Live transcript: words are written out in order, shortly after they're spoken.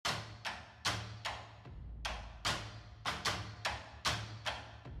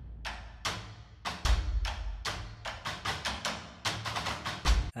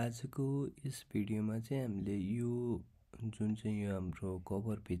आजको यस भिडियोमा चाहिँ हामीले यो जुन चाहिँ यो हाम्रो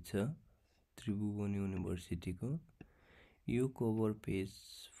कभर पेज छ त्रिभुवन युनिभर्सिटीको यो कभर पेज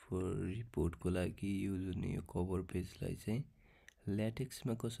फर रिपोर्टको लागि यो जुन यो कभर पेजलाई चाहिँ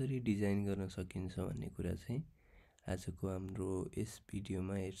ल्याटेक्समा कसरी डिजाइन गर्न सकिन्छ भन्ने कुरा चाहिँ आजको हाम्रो यस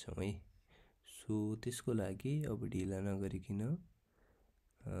भिडियोमा हेर्छौं है। सो त्यसको लागि अब ढिला नगरिकिन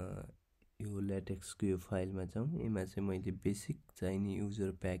यो ल्याटेक्सको यो फाइलमा जाउँ। यसमा चाहिँ मैले बेसिक चाहिने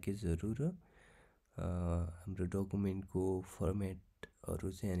युजर प्याकेजहरु र हाम्रो डकुमेन्टको फर्मेटहरु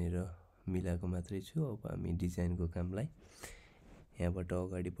चाहिँ यहाँनिर मिलाएको मात्रै छु। अब हामी डिजाइनको कामलाई यहाँबाट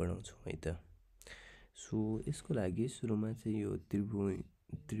अगाडि बढाउँछौं है त। सो यसको लागि सुरुमा चाहिँ यो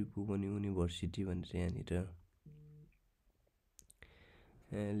त्रिभुवन युनिभर्सिटी भनेर यहाँनिर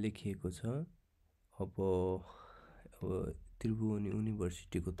लेखिएको छ। अब त्रिभुवन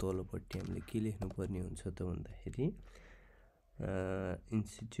युनिभर्सिटीको तलपट्टि हामीले के लेख्नु पर्ने हुन्छ त भन्दाखेरि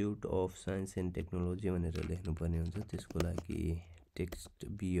institute of science and technology भनेर लेख्नु पर्ने हुन्छ। त्यसको लागि टेक्स्ट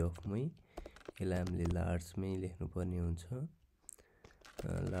बी अफमै यसलाई हामीले लार्जमै लेख्नु पर्ने हुन्छ।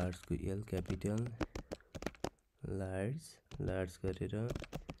 लार्जको एल क्यापिटल लार्ज गरेर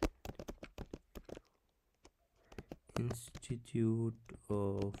institute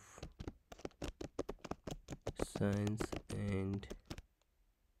of science and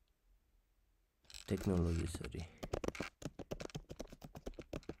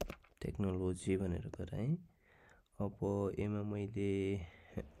technology भनेर गराएँ। अब यसमा मैले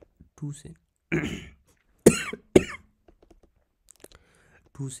 2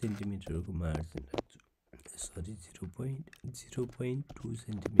 सेन्टिमिटरको मार्जिन राख्छु। सरी 0.2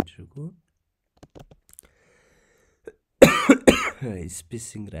 सेन्टिमिटरको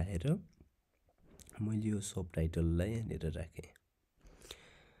स्पेसिङ राखेर मैले यो सब टाइटललाई यहाँनिर राखेँ।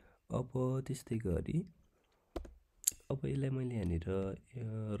 अब त्यस्तै गरी अब यसलाई मैले यहाँनिर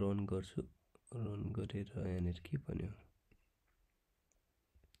रन गर्छु। रन गरेर यहाँनिर के भन्यो,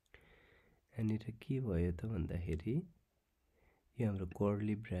 यहाँनिर के भयो त भन्दाखेरि यो हाम्रो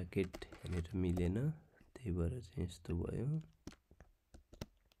कर्ली ब्र्याकेट यहाँनिर मिलेन, त्यही भएर चाहिँ यस्तो भयो।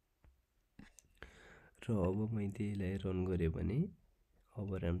 र अब मैले यसलाई रन गरे भने अब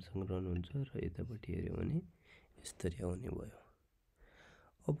राम्रोसँग रन हुन्छ र यतापट्टि हेर्यो भने यसरी आउने भयो।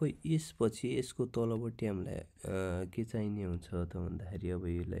 अब यसपछि यसको तलपट्टि हामीलाई के चाहिने हुन्छ त भन्दाखेरि अब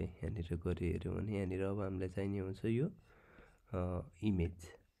यसलाई यहाँनिर गरी हेर्यो भने यहाँनिर अब हामीलाई चाहिने हुन्छ यो इमेज।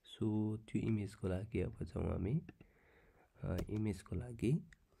 सो त्यो इमेजको लागि अब जाउँ हामी। इमेजको लागि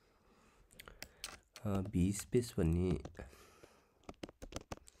भी स्पेस भन्ने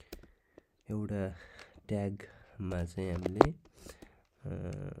एउटा ट्यागमा चाहिँ हामीले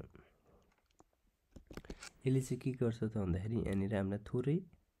यसले चाहिँ के गर्छ त भन्दाखेरि यहाँनिर हामीलाई थोरै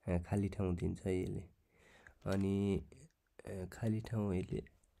खाली ठाउँ दिन्छ यसले। अनि खाली ठाउँ यसले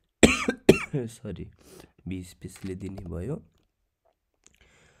सरी भी स्पेसले दिने भयो।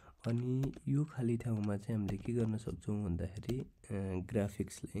 अनि यो खाली ठाउँमा चाहिँ हामीले के गर्न सक्छौँ भन्दाखेरि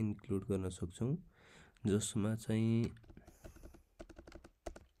ग्राफिक्सलाई इन्क्लुड गर्न सक्छौँ, जसमा चाहिँ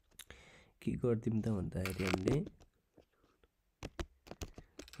के गर्दिम त भन्दाखेरि हामीले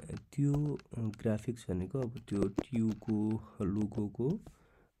त्यो ग्राफिक्स भनेको अब त्यो ट्युबको लोगोको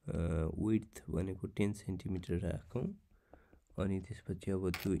विड्थ भनेको 10 सेन्टिमिटर राखौँ। अनि त्यसपछि अब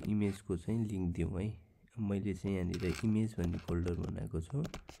त्यो इमेजको चाहिँ लिङ्क दिउँ है। मैले चाहिँ यहाँनिर इमेज भन्ने फोल्डर बनाएको छु।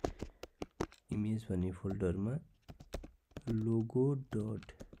 इमेज भन्ने फोल्डरमा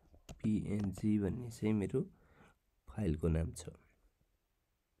logo.png भन्ने चाहिँ मेरो फाइलको नाम छ।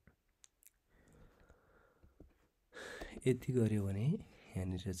 यति गर्यो भने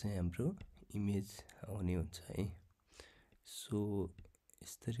यहाँनिर चाहिँ हाम्रो इमेज आउने हुन्छ है। सो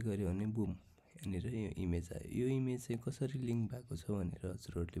यसरी गर्यो भने बुम यहाँनिर यो इमेज आयो। यो इमेज चाहिँ कसरी लिङ्क भएको छ भनेर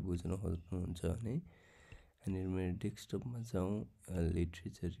हजुरहरूले बुझ्न खोज्नुहुन्छ भने यहाँनिर मेरो डेस्कटपमा जाउँ,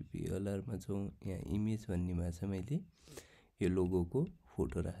 लिटरेचर रिभ्यू एलआरमा जाउँ। यहाँ इमेज भन्नेमा चाहिँ मैले यो लोगोको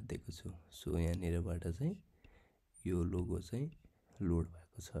फोटो राखिदिएको छु। सो यहाँनिरबाट चाहिँ यो लोगो चाहिँ लोड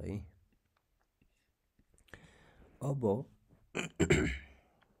भएको छ है। अब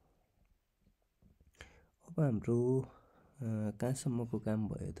हाम्रो कहाँसम्मको काम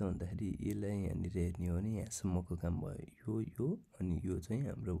भयो त भन्दाखेरि यसलाई यहाँनिर हेर्ने हो भने यहाँसम्मको काम भयो। यो अनि यो चाहिँ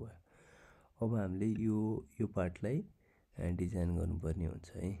हाम्रो भयो। अब हामीले यो पार्टलाई डिजाइन गर्नुपर्ने हुन्छ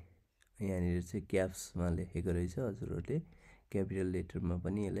है। यहाँनिर चाहिँ क्याप्समा लेखेको रहेछ, हजुरहरूले क्यापिटल लेटरमा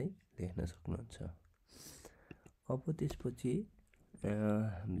पनि यसलाई लेख्न सक्नुहुन्छ। अब त्यसपछि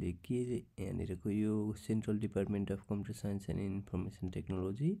हामीले के यहाँनिरको यो central department of computer science and information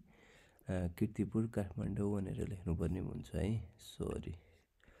technology Kirtipur Kathmandu भनेर लेख्नुपर्ने हुन्छ है। सरी।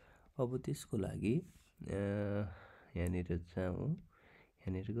 अब त्यसको लागि यहाँनिर जाउँ।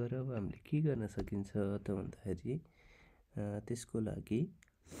 यहाँनिर गएर अब हामीले के गर्न सकिन्छ त भन्दाखेरि त्यसको लागि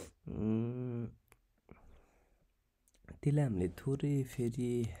त्यसलाई हामीले थोरै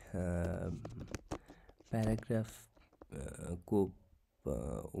फेरि प्याराग्राफ को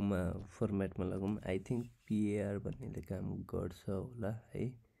फर्मेटमा लगाउँ। आई थिङ्क पिएआर भन्नेले काम गर्छ होला है,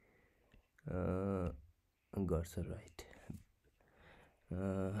 गर्छ राइट।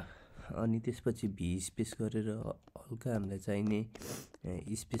 अनि त्यसपछि भी स्पेस गरेर हल्का हामीलाई चाहिने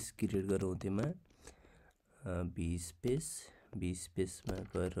स्पेस क्रिएट गरौँ। त्यसमा भी स्पेसमा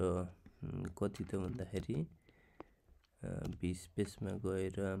गएर कति त भन्दाखेरि भी स्पेसमा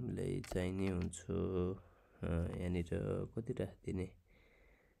गएर हामीलाई चाहिने हुन्छ यहाँनिर कति राखिदिने,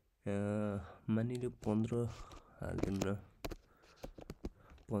 मानिलियो 15 हालिदिउँ न,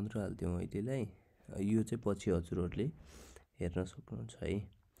 15 हालिदिउँ अहिलेलाई। यो चाहिँ पछि हजुरहरूले हेर्न सक्नुहुन्छ है।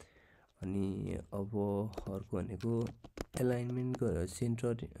 अनि अब अर्को भनेको एलाइनमेन्ट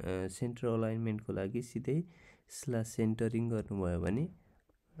सेन्टर अलाइनमेन्टको लागि सिधै /सेन्टरिङ गर्नुभयो भने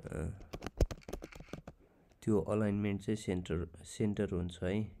त्यो अलाइनमेन्ट चाहिँ सेन्टर हुन्छ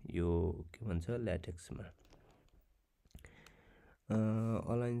है। यो के भन्छ ल्याटेक्समा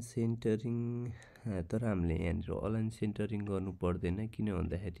अलाइन सेन्टरिङ। तर हामीले यहाँनिर अलाइन सेन्टरिङ गर्नु पर्दैन, किन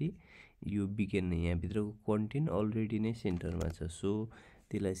भन्दाखेरि यो बिगिन यहाँभित्रको कन्टेन्ट अलरेडी नै सेन्टरमा छ। सो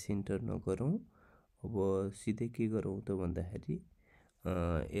त्यसलाई सेन्टर नगरौँ। अब सिधै के गरौँ त भन्दाखेरि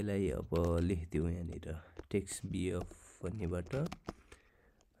यसलाई अब लेखिदिउँ यहाँनिर टेक्स्ट बिएफ भन्नेबाट।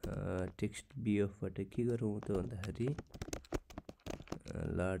 टेक्स्ट बिएफबाट के गरौँ त भन्दाखेरि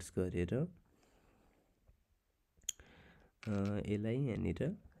लार्ज गरेर यसलाई यहाँनिर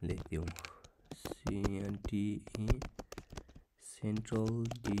लेखिदिउँ CNTE central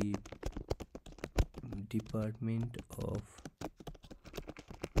department of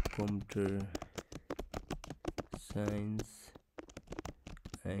computer science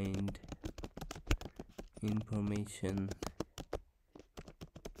and information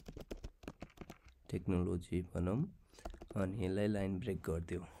technology भनौँ। अनि यसलाई लाइन ब्रेक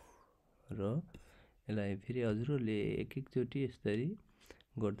गरिदिउँ र यसलाई फेरि हजुरहरूले एक-एकचोटि यसरी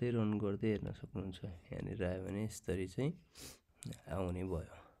गर्दै रन गर्दै हेर्न सक्नुहुन्छ। यहाँनिर आयो भने यसरी चाहिँ आउने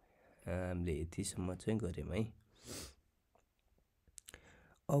भयो। हामीले यतिसम्म चाहिँ गऱ्यौँ है।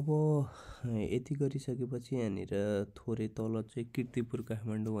 अब यति गरिसकेपछि यहाँनिर थोरै तल चाहिँ कीर्तिपुर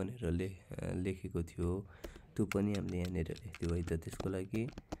काठमाडौँ भनेर लेखेको थियो, त्यो पनि हामीले यहाँनिर लेखिदिउँ है त। त्यसको लागि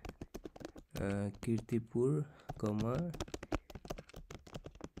कीर्तिपुर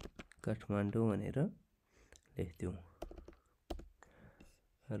काठमाडौँ भनेर लेखिदिउँ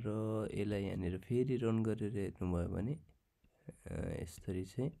र यसलाई यहाँनिर फेरि रन गरेर हेर्नुभयो भने यसरी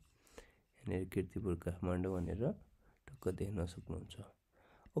चाहिँ यहाँनिर कीर्तिपुर काठमाडौँ भनेर टक्क देख्न सक्नुहुन्छ।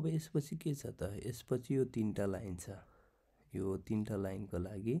 अब यसपछि के छ त, यसपछि यो 3टा लाइन छ। यो 3टा लाइनको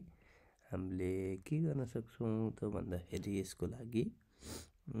लागि हामीले के गर्न सक्छौँ त भन्दाखेरि यसको लागि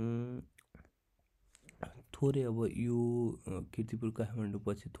थोरै अब यो कीर्तिपुर काठमाडौँ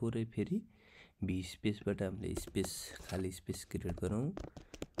पछि थोरै फेरि भी स्पेसबाट हामीले खाली स्पेस क्रिएट गरौँ।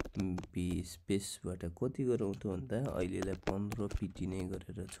 भी स्पेसबाट कति गरौँ त भन्दा अहिलेलाई 15 पिटी नै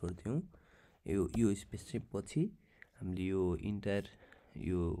गरेर छोडिदिउँ। यो स्पेस चाहिँ पछि हामीले यो इन्टायर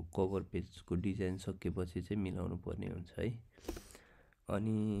यो कभर पेजको डिजाइन सकेपछि चाहिँ मिलाउनु पर्ने हुन्छ है।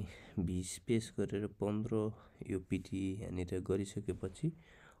 अनि भी स्पेस गरेर 15 यो पिटी यहाँनिर गरिसकेपछि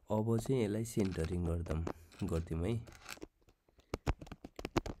अब चाहिँ यसलाई सेन्टरिङ गरिदिउँ है।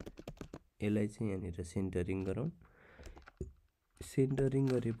 यसलाई चाहिँ यहाँनिर सेन्टरिङ गरौँ। सेन्टरिङ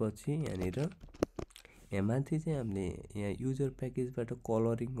गरेपछि यहाँनिर यहाँ माथि चाहिँ हामीले यहाँ युजर प्याकेजबाट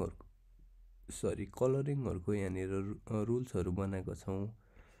कलरिङहरूको यहाँनिर रुल्सहरू बनाएको छौँ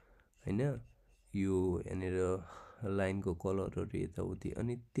हैन। यो यहाँनिर लाइनको कलरहरू यताउति,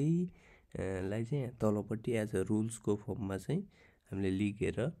 अनि त्यही लाई चाहिँ यहाँ तलपट्टि एज अ रुल्सको फर्ममा चाहिँ हामीले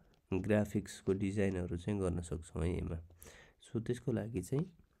लिखेर ग्राफिक्सको डिजाइनहरू चाहिँ गर्न सक्छौँ है यसमा। सो त्यसको लागि चाहिँ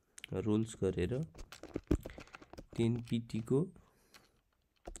रुल्स गरेर 10 पिटीको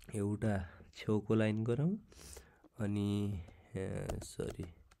एउटा छेउको लाइन गरौँ। अनि सरी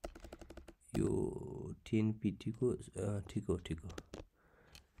यो 10 पिटीको ठिक हो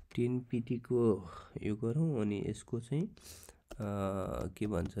 10 पिटीको यो गरौँ। अनि यसको चाहिँ के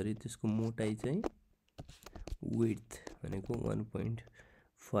भन्छ अरे त्यसको मोटाइ चाहिँ विड्थ भनेको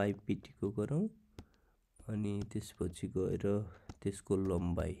 1.5 पिटीको गरौँ। अनि त्यसपछि गएर त्यसको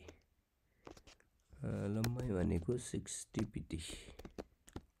लम्बाइ भनेको 60 पिटी।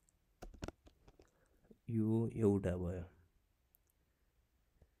 यो एउटा भयो।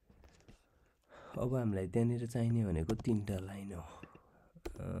 अब हामीलाई त्यहाँनिर चाहिने भनेको 3टा लाइन हो।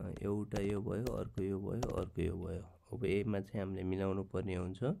 एउटा यो भयो, अर्को यो भयो, अर्को यो भयो। अब एमा चाहिँ हामीले मिलाउनु पर्ने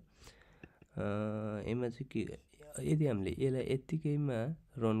हुन्छ। एमा चाहिँ के, यदि हामीले यसलाई यत्तिकैमा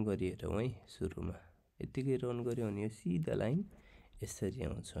रन गरिहेरौँ है, सुरुमा यत्तिकै रन गऱ्यौँ भने यो सिधा लाइन यसरी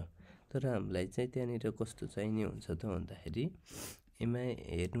आउँछ। तर हामीलाई चाहिँ त्यहाँनिर कस्तो चाहिने हुन्छ त भन्दाखेरि एमा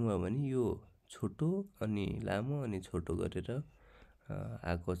हेर्नुभयो भने यो छोटो अनि लामो अनि छोटो गरेर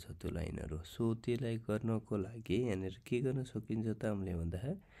आएको छ त्यो लाइनहरू। सो त्यसलाई गर्नको लागि यहाँनिर के गर्न सकिन्छ त हामीले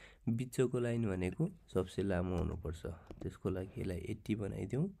भन्दाखेरि बिचको लाइन भनेको सबसे लामो हुनुपर्छ। त्यसको लागि यसलाई 80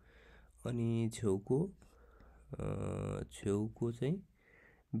 बनाइदिउँ अनि छेउको चाहिँ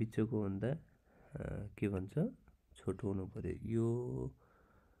बिचको भन्दा के भन्छ छोटो हुनु पर्यो। यो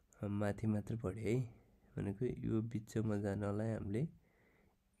माथि मात्र पढ्यो है, भनेको यो बिचमा जानलाई हामीले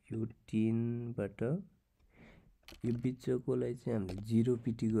यो 10बाट यो बिचकोलाई चाहिँ हामीले 0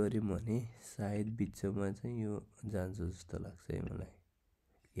 पिटी गऱ्यौँ भने सायद बिचमा चाहिँ यो जान्छ जस्तो लाग्छ है मलाई।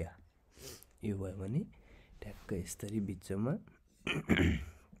 या यो भयो भने ठ्याक्क यसरी बिचमा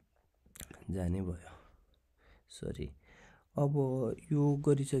जाने भयो। सरी, अब यो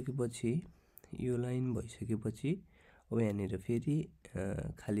गरिसकेपछि यो लाइन भइसकेपछि अब यहाँनिर फेरि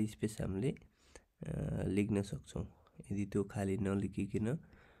खाली स्पेस हामीले लेख्न सक्छौँ। यदि त्यो खाली नलेखिकन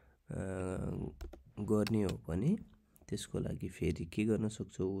गर्ने हो भने त्यसको लागि फेरि के गर्न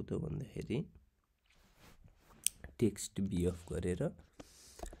सक्छौँ त भन्दाखेरि टेक्स्ट बीएफ गरेर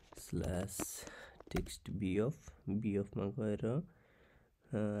स्ल्यास टेक्स्ट बीएफमा गएर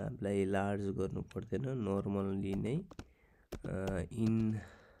हामीलाई लार्ज गर्नु पर्दैन, नर्मल्ली नै इन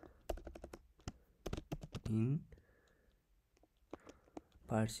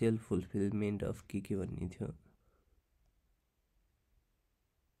पार्शियल फुलफिलमेन्ट अफ के भन्ने थियो,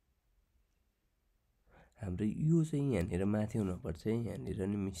 हाम्रो यो चाहिँ यहाँनिर माथि हुनुपर्छ है। यहाँनिर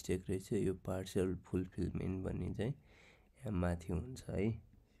नि मिस्टेक रहेछ, यो पार्शियल फुलफिलमेन्ट भन्ने चाहिँ यहाँ माथि हुन्छ है।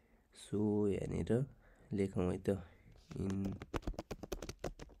 सो यहाँनिर लेखौँ है त, in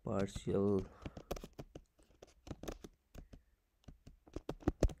partial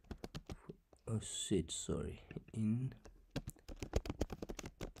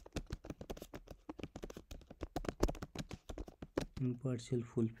in partial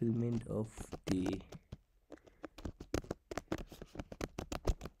fulfillment of the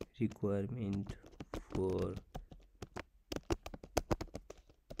requirement for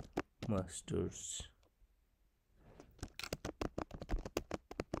master's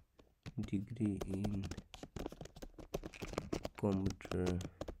degree in computer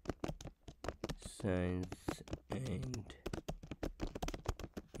science and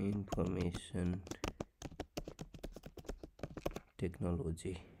information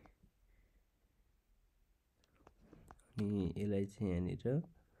technology. अनि यसलाई चाहिँ यहाँनिर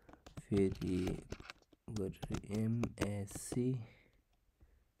फेरि गरेर MSc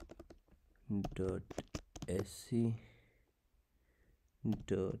dot SC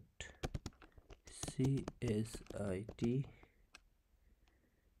dot CSIT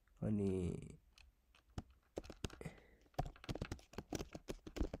अनि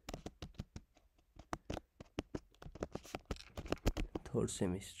थर्ड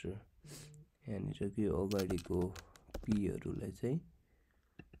सेमिस्टर यहाँनिर कि अगाडिको पीहरूलाई चाहिँ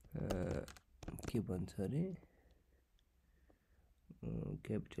के भन्छ अरे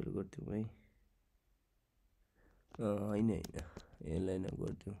क्यापिटल गरिदिउँ है, होइन यसलाई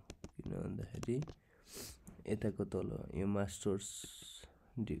नगरिदिउँ, किन भन्दाखेरि यताको तल यो मास्टर्स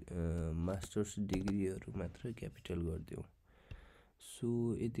डिग्रीहरू मात्र क्यापिटल गरिदिउँ। सो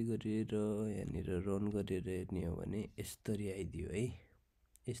यति गरेर यहाँनिर रन गरेर हेर्ने हो भने यसरी आइदियो है।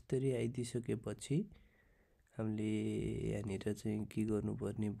 यसरी आइदिसकेपछि हामीले यहाँनिर चाहिँ के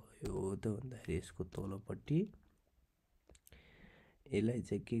गर्नुपर्ने भयो त भन्दाखेरि यसको तलपट्टि यसलाई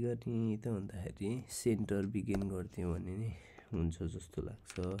चाहिँ के गर्ने त भन्दाखेरि सेन्टर बिगिन गरिदियो भने नि हुन्छ जस्तो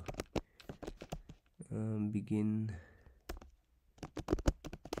लाग्छ। बिगिन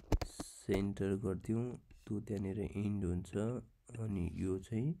सेन्टर गरिदिउँ, त्यो त्यहाँनिर इन्ड हुन्छ अनि यो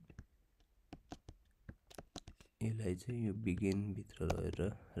चाहिँ यसलाई चाहिँ यो बिगिन भित्र लगेर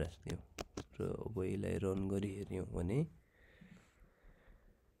राख्दिउँ र अब यसलाई रन गरी हेर्यौँ भने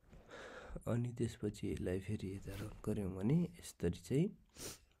अनि त्यसपछि यसलाई फेरि यता रन गऱ्यौँ भने यसरी चाहिँ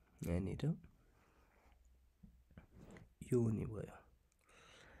यहाँनिर यो हुने भयो।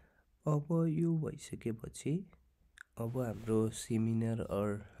 अब यो भइसकेपछि अब हाम्रो seminar or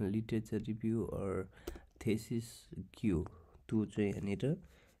literature review or thesis के हो त्यो चाहिँ यहाँनिर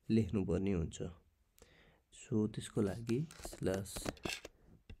लेख्नुपर्ने हुन्छ। सो त्यसको लागि स्ल्यास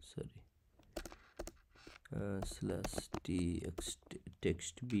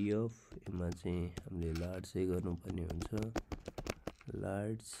टेक्स्ट बीएफ एमा चाहिँ हामीले लार्ज चाहिँ गर्नुपर्ने हुन्छ।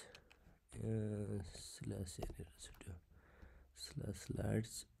 लार्ज स्ल्यास यहाँनिर छुट्यो स्ल्यास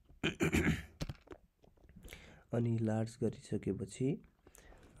लार्ज अनि लार्ज गरिसकेपछि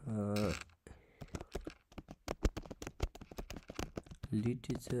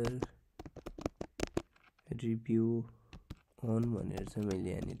लिटरेचर रिभ्यू अन भनेर चाहिँ मैले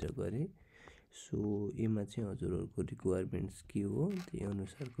यहाँनिर गरेँ। सो यसमा चाहिँ हजुरहरूको रिक्वायरमेन्ट्स के हो त्यही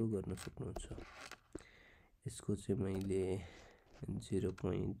अनुसारको गर्न सक्नुहुन्छ। यसको चाहिँ मैले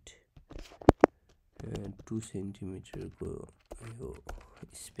 0.2 सेन्टिमिटरको यो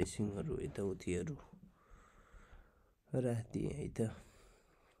स्पेसिङहरू यताउतिहरू राखिदिएँ है त।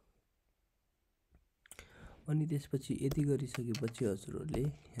 अनि त्यसपछि यति गरिसकेपछि हजुरहरूले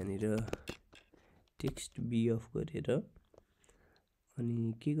यहाँनिर टेक्स्ट बी अफ गरेर अनि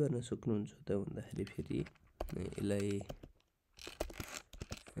के गर्न सक्नुहुन्छ त भन्दाखेरि फेरि यसलाई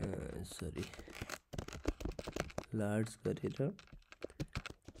लार्ज गरेर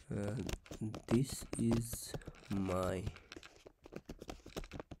दिस इज माई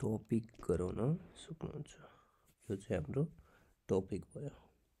टपिक गराउन सक्नुहुन्छ। यो चाहिँ हाम्रो टपिक भयो।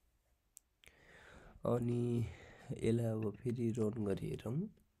 अनि यसलाई अब फेरि रन गरी हेरौँ।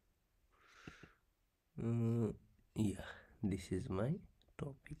 या दिस इज माई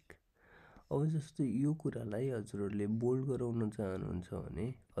टपिक। अब जस्तो यो कुरालाई हजुरहरूले बोल्ड गराउन चाहनुहुन्छ भने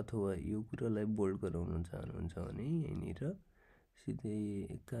अथवा यो कुरालाई बोल्ड गराउन चाहनुहुन्छ भने यहाँनिर सिधै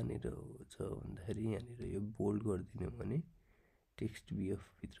कहाँनिर छ भन्दाखेरि यहाँनिर यो बोल्ड गरिदिनु भने टेक्स्ट बिएफ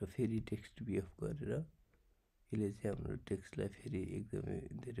भित्र फेरि टेक्स्ट बिएफ गरेर यसले चाहिँ हाम्रो टेक्स्टलाई फेरि एकदमै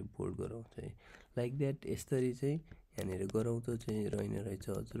धेरै बोल्ड गराउँछ है। लाइक द्याट यसरी चाहिँ यहाँनिर गराउँदो चाहिँ रहेन रहेछ।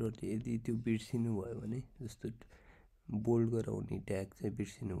 हजुरहरूले यदि त्यो बिर्सिनु भयो भने जस्तो बोल्ड गराउने ट्याग चाहिँ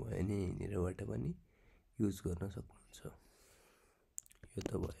बिर्सिनु भयो भने यहाँनिरबाट पनि युज गर्न सक्नुहुन्छ। यो त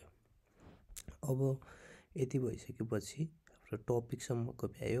भयो। अब यति भइसकेपछि हाम्रो टपिकसम्मको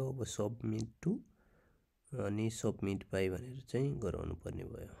भ्यायो। अब सबमिट टु अनि सबमिट बाई भनेर चाहिँ गराउनु पर्ने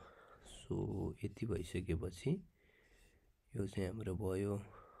भयो। सो यति भइसकेपछि यो चाहिँ हाम्रो भयो।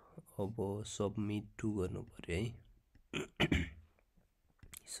 अब सबमिट टु गर्नु पर्यो है।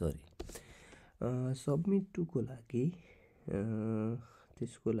 सरी, सबमिट टुको लागि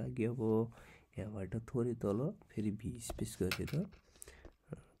त्यसको लागि अब यहाँबाट थोरै तल फेरि भी स्पेस गरेर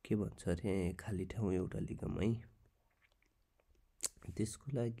के भन्छ अरे खाली ठाउँ एउटा लेखौँ है। त्यसको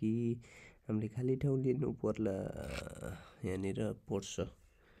लागि हामीले खाली ठाउँ लिनु पर्ला यहाँनिर पर्छ।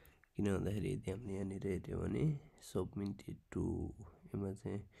 किन भन्दाखेरि यदि हामीले यहाँनिर हेऱ्यौँ भने सबमिटेड टु यसमा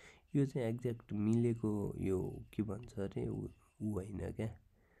चाहिँ यो चाहिँ एक्ज्याक्ट मिलेको यो के भन्छ अरे ऊ होइन क्या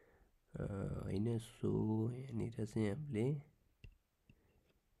होइन। सो यहाँनिर चाहिँ हामीले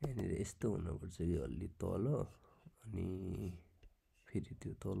यहाँनिर यस्तो हुनुपर्छ कि अलि तल अनि फेरि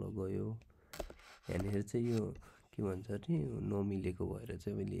त्यो तल गयो। यहाँनिर चाहिँ यो के भन्छ अरे नमिलेको भएर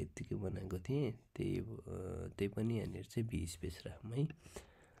चाहिँ मैले यत्तिकै बनाएको थिएँ। त्यही पनि यहाँनिर चाहिँ भी स्पेस राखौँ है।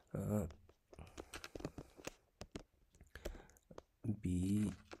 भी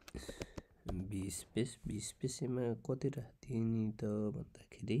स्पेस यसमा कति राखिदिने त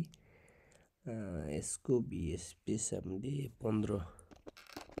भन्दाखेरि यसको भी स्पेस हामीले 15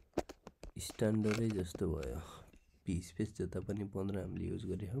 स्ट्यान्डर्डै जस्तो भयो। भी स्पेस जता पनि 15 हामीले युज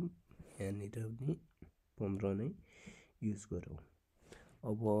गरेछौँ। यहाँनिर पनि 15 नै युज गरौँ।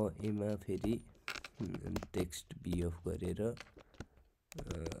 अब यसमा फेरि टेक्स्ट बी अफ गरेर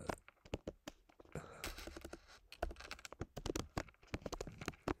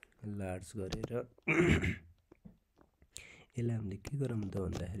लार्ज गरेर यसलाई हामीले के गरौँ त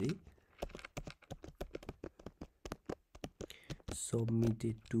भन्दाखेरि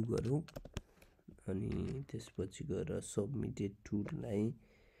सबमिटेड टु गरौँ। अनि त्यसपछि गएर सबमिटेड टुलाई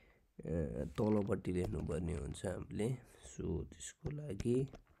तलपट्टि लेख्नुपर्ने हुन्छ हामीले। सो त्यसको लागि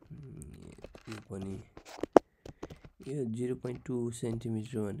यो पनि यो 0.2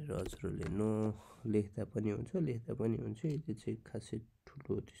 सेन्टिमिटर भनेर हजुरहरूले नलेख्दा पनि हुन्छ, लेख्दा पनि हुन्छ। यो चाहिँ खासै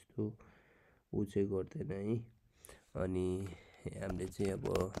ठुलो त्यस्तो ऊ चाहिँ गर्दैन है। अनि हामीले चाहिँ अब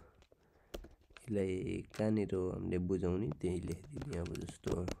यसलाई कहाँनिर हामीले बुझाउने त्यही लेखिदिने। अब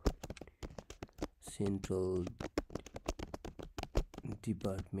जस्तो central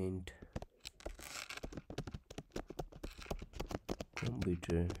department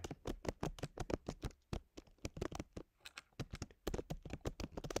computer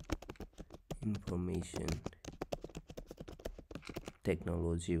information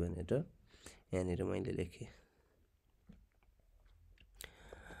technology भनेर यहाँनिर मैले लेखेँ।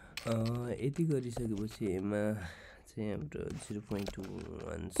 यति गरिसकेपछि यसमा चाहिँ हाम्रो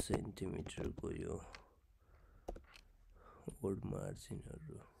 0.1 सेन्टिमिटरको यो वर्ड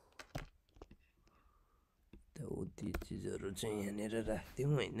मार्जिनहरू यताउति चिजहरू चाहिँ यहाँनिर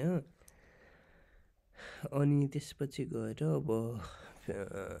राखिदिउँ होइन। अनि त्यसपछि गएर अब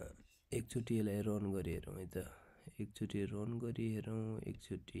एकचोटि यसलाई रन गरी हेरौँ है त। एकचोटि रन गरी हेरौँ,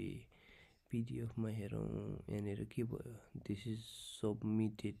 एकचोटि पिडिएफमा हेरौँ। यहाँनिर के भयो, this is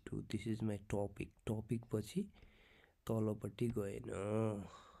submitted to, this is my topic. Topic पछि तलपट्टि गएन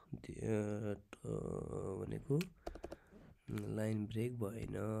भनेको लाइन ब्रेक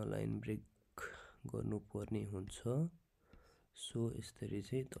भएन, लाइन ब्रेक गर्नुपर्ने हुन्छ। सो यसरी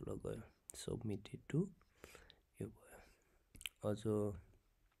चाहिँ तल गयो, सबमिटेड टु यो भयो। अझ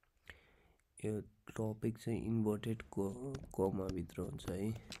यो टपिक चाहिँ इन्भर्टेड कमाभित्र हुन्छ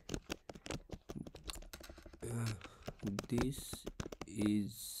है। दिस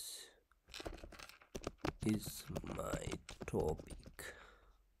इज माई टपिक,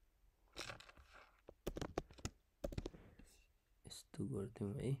 यस्तो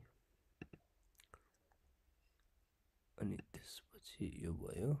गर्थ्यौँ है। अनि त्यसपछि यो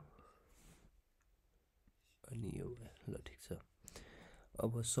भयो, अनि यो भयो। ल ठिक छ।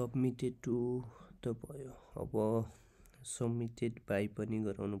 अब सबमिटेड टु त भयो, अब सबमिटेड बाई पनि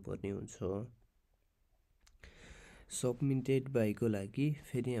गराउनु पर्ने हुन्छ। सबमिटेड बाईको लागि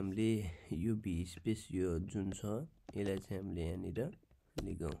फेरि हामीले यो भी स्पेस यो जुन छ यसलाई चाहिँ हामीले यहाँनिर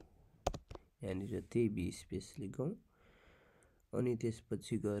लेखौँ, यहाँनिर त्यही भी स्पेस लेखौँ। अनि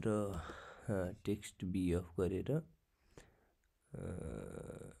त्यसपछि गएर टेक्स्ट बी अफ गरेर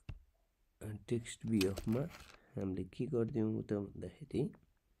टेक्स्ट बी अफमा हामीले के गरिदिउँ त भन्दाखेरि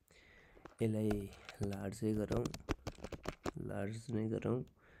यसलाई लार्जै गरौँ, लार्ज नै गरौँ।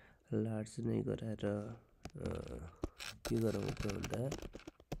 लार्ज नै गराएर के गरौँ त भन्दा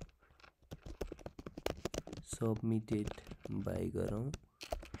सबमिटेड बाई गरौँ।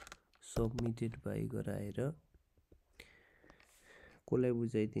 सबमिटेड बाई गराएर कसलाई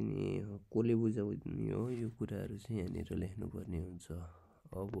बुझाइदिने हो, कसले बुझाउने हो, यो कुराहरू चाहिँ यहाँनिर लेख्नुपर्ने हुन्छ।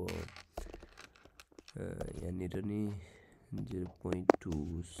 अब यहाँनिर नि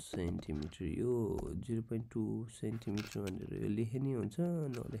 0.2 सेन्टिमिटर, यो 0.2 सेन्टिमिटर भनेर यो लेख्ने हुन्छ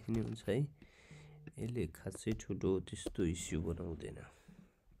नलेख्ने हुन्छ है। यसले खासै ठुलो त्यस्तो इस्यु बनाउँदैन।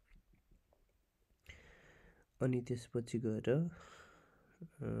 अनि त्यसपछि गएर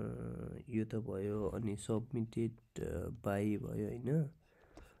यो त भयो। अनि सबमिटेड बाई भयो होइन।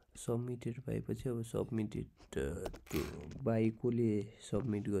 सबमिटेड बाईपछि अब सबमिटेड टु बाई कसले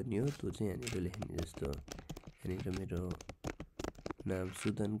सबमिट गर्ने हो त्यो चाहिँ यहाँनिर लेख्ने। जस्तो यहाँनिर मेरो नाम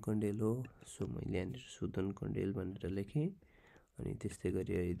सुदन कण्डेल हो, सो मैले यहाँनिर सुदन कण्डेल भनेर लेखेँ। अनि त्यस्तै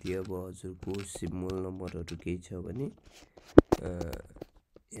गरी यदि अब हजुरको सिमल नम्बरहरू केही छ भने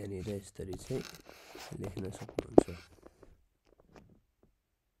यहाँनिर यसरी चाहिँ लेख्न सक्नुहुन्छ।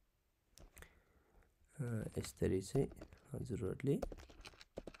 यसरी चाहिँ हजुरहरूले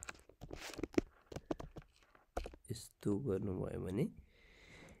यस्तो गर्नुभयो भने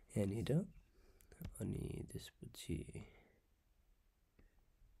यहाँनिर, अनि त्यसपछि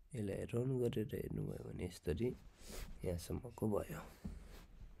यसलाई रन गरेर हेर्नुभयो भने यसरी यहाँसम्मको भयो।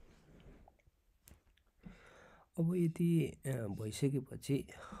 अब यदि भइसकेपछि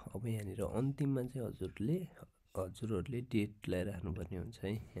अब यहाँनिर अन्तिममा चाहिँ हजुरहरूले डेटलाई राख्नुपर्ने हुन्छ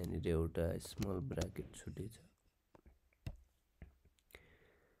है। यहाँनिर एउटा स्मल ब्राकेट छुटेछ।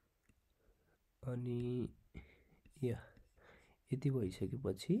 अनि यति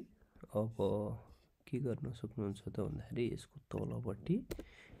भइसकेपछि अब के गर्न सक्नुहुन्छ त भन्दाखेरि यसको तलपट्टि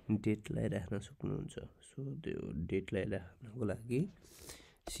डेटलाई राख्न सक्नुहुन्छ। सो त्यो डेटलाई राख्नको लागि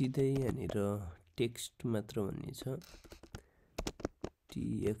सिधै यहाँनिर टेक्स्ट मात्र भन्ने छ,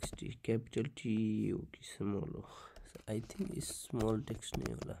 टीएक्सटी, क्यापिटल टी हो कि स्मल हो, आई थिङ्क स्मल टेक्स्ट नै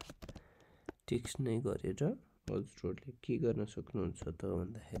होला। टेक्स्ट नै गरेर हजुरहरूले के गर्न सक्नुहुन्छ त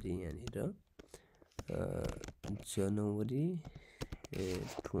भन्दाखेरि यहाँनिर जनवरी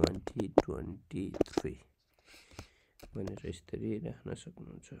 2023 भनेर यसरी राख्न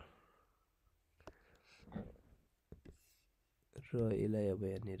सक्नुहुन्छ। र यसलाई अब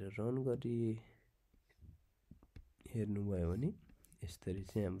यहाँनिर रन गरी हेर्नुभयो भने यसरी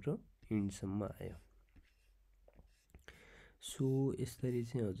चाहिँ हाम्रो इन्डसम्म आयो। सो यसरी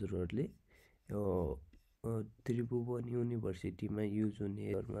चाहिँ हजुरहरूले त्रिभुवन युनिभर्सिटीमा युज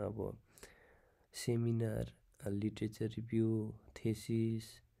हुनेहरूमा अब seminar, literature review, thesis,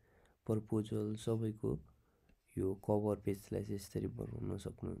 proposal सबैको यो कभर पेजलाई चाहिँ यसरी बनाउन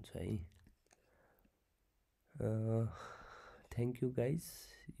सक्नुहुन्छ है। थ्याङ्क यू गाइज,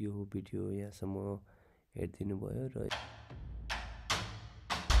 यो भिडियो यहाँसम्म हेरिदिनु भयो र